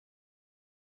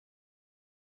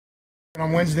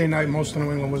On Wednesday night, most of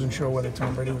New England wasn't sure whether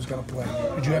Tom Brady was going to play.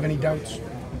 Did you have any doubts?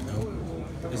 No.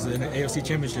 It's an AFC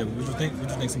Championship. Would you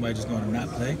think somebody just going to not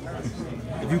play?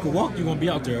 If you could walk, you're going to be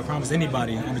out there. I promise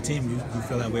anybody on the team, you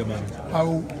feel that way about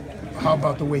him. How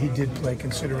about the way he did play,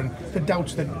 considering the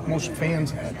doubts that most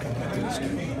fans had coming into this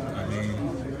game? I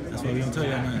mean, that's what we don't tell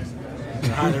you, man.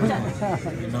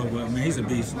 You know, but man, he's a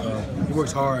beast. He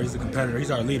works hard. He's a competitor. He's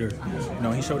our leader. You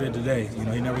know, he showed it today. You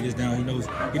know, he never gets down. He knows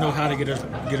how to get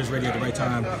us ready at the right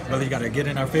time. Whether you got to get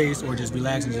in our face or just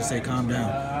relax and just say calm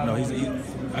down. You know,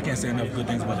 I can't say enough good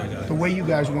things about that guy. The way you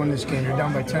guys won this game, you're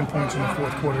down by 10 points in the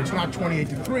fourth quarter. It's not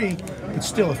 28-3, but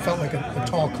still, it felt like a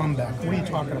tall comeback. What are you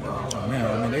talking about? Oh, man,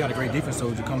 I mean, they got a great defense,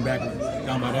 so to come back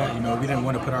down by that, you know, we didn't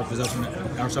want to put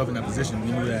ourselves in that position.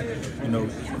 We knew that, you know,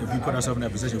 if we put ourselves in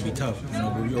that position, it would be tough. You know,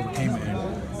 but we overcame it, and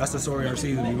that's the story of our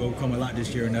season. We've overcome a lot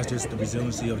this year, and that's just the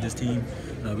resiliency of this team.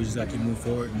 We just got to keep moving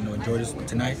forward, you know, enjoy this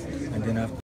tonight, and then after.